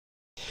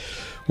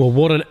Well,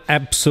 what an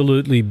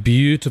absolutely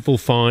beautiful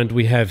find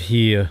we have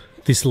here.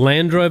 This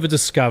Landrover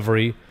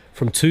Discovery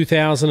from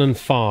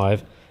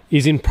 2005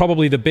 is in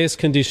probably the best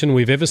condition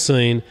we've ever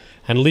seen,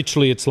 and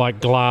literally it's like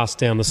glass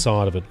down the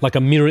side of it, like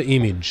a mirror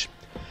image.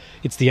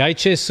 It's the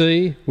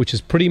HSE, which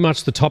is pretty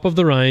much the top of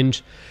the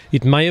range.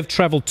 It may have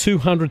travelled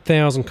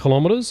 200,000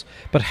 kilometres,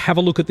 but have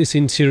a look at this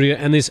interior,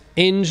 and this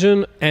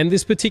engine and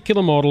this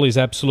particular model is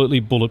absolutely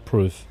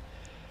bulletproof.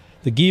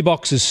 The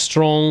gearbox is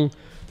strong,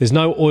 there's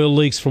no oil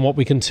leaks from what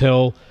we can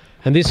tell,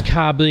 and this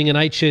car, being an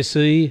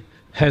HSE,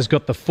 has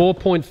got the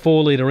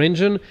 4.4 litre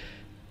engine,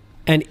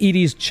 and it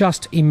is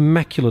just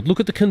immaculate. Look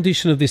at the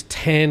condition of this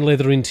tan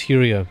leather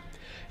interior.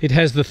 It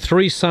has the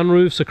 3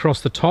 sunroofs across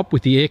the top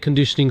with the air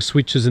conditioning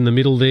switches in the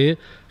middle there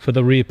for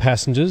the rear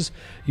passengers.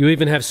 You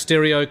even have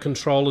stereo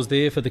controllers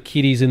there for the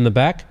kiddies in the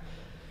back.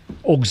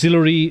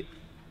 Auxiliary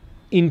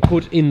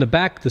input in the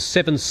back, the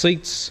 7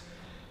 seats.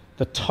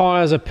 The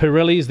tyres are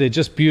Pirellis, they're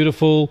just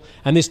beautiful.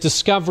 And this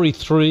Discovery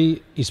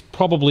 3 is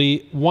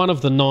probably one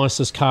of the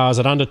nicest cars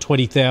at under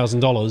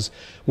 $20,000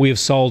 we have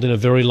sold in a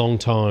very long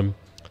time.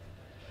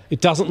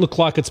 It doesn't look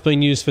like it's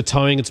been used for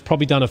towing. It's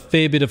probably done a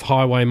fair bit of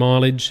highway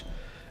mileage.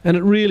 And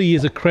it really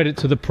is a credit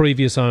to the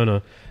previous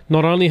owner.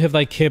 Not only have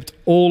they kept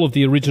all of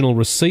the original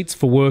receipts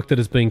for work that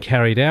has been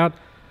carried out,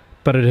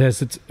 but it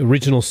has its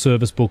original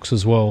service books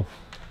as well.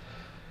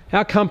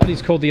 Our company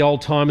is called the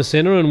Oldtimer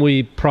Centre, and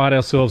we pride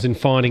ourselves in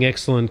finding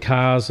excellent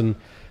cars in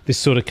this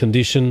sort of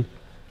condition.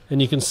 And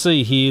you can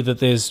see here that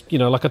there's, you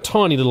know, like a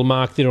tiny little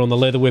mark there on the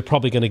leather. We're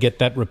probably going to get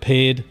that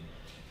repaired.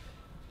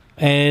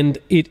 And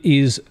it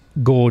is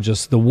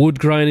gorgeous. The wood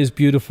grain is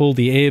beautiful.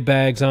 The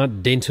airbags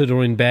aren't dented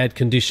or in bad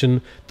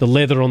condition. The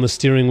leather on the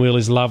steering wheel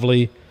is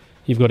lovely.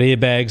 You've got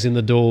airbags in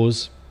the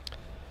doors.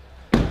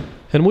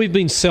 And we've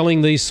been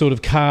selling these sort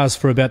of cars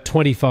for about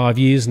 25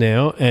 years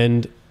now,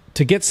 and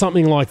to get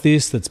something like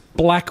this that's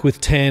black with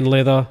tan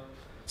leather,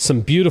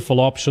 some beautiful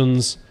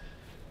options,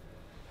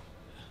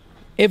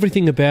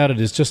 everything about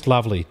it is just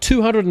lovely.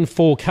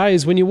 204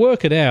 Ks, when you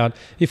work it out,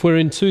 if we're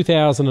in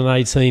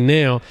 2018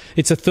 now,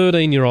 it's a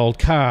 13-year-old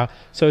car,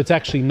 so it's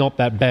actually not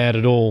that bad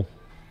at all.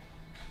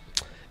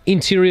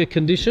 Interior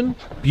condition,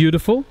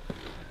 beautiful.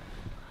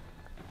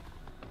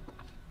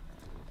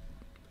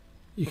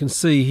 You can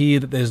see here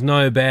that there's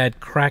no bad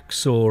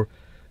cracks or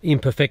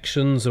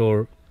imperfections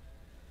or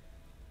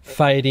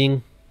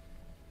fading.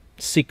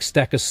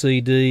 6-stacker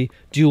CD,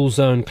 dual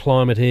zone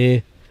climate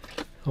air.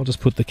 I'll just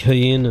put the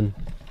key in and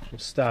we'll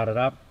start it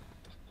up.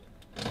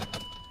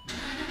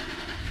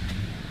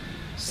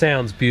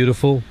 Sounds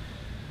beautiful.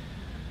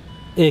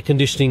 Air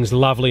conditioning's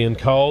lovely and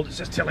cold. It's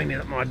just telling me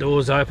that my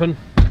door's open.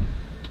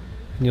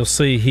 And you'll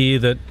see here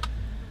that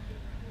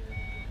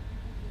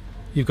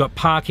you've got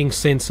parking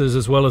sensors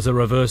as well as a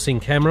reversing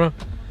camera.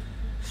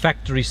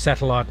 Factory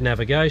satellite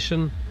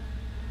navigation.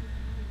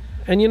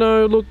 And you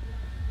know, look,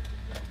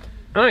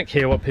 I don't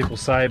care what people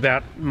say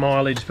about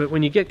mileage, but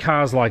when you get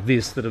cars like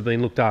this that have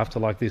been looked after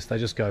like this, they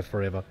just go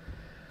forever.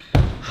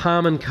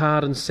 Harman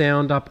Kardon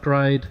sound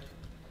upgrade.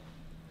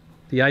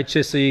 The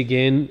HSE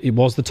again, it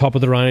was the top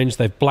of the range.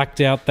 They've blacked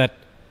out that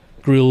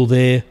grille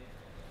there.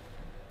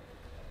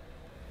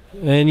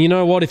 And you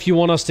know what? If you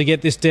want us to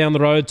get this down the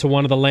road to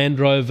one of the Land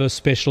Rover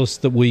specialists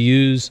that we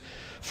use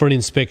for an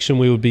inspection,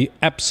 we would be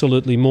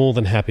absolutely more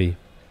than happy.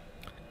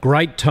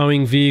 Great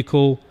towing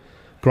vehicle.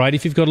 Great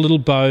if you've got a little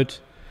boat.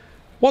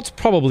 What's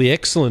probably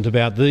excellent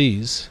about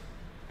these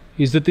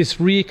is that this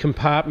rear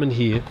compartment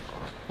here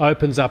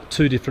opens up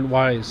 2 different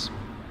ways.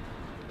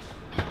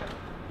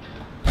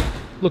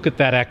 Look at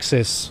that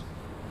access.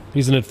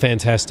 Isn't it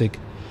fantastic?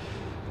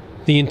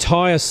 The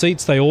entire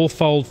seats, they all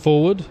fold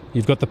forward.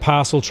 You've got the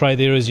parcel tray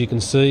there, as you can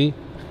see.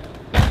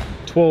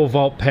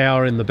 12-volt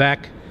power in the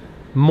back.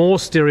 More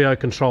stereo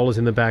controllers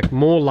in the back.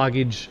 More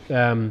luggage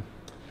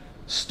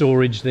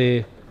storage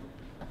there.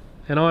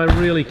 And I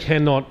really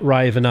cannot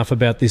rave enough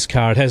about this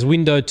car. It has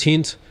window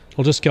tint.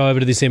 I'll just go over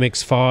to this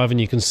MX-5 and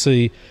you can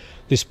see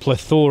this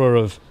plethora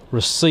of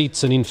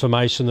receipts and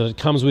information that it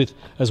comes with,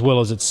 as well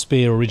as its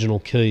spare original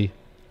key.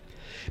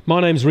 My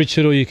name's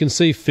Richard, or you can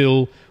see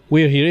Phil.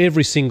 We're here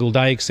every single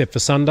day except for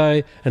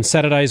Sunday, and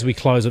Saturdays we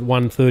close at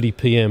 1:30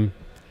 p.m.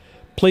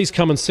 Please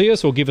come and see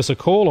us or give us a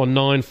call on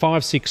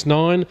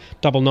 9569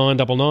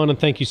 9999, and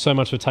thank you so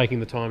much for taking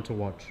the time to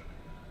watch.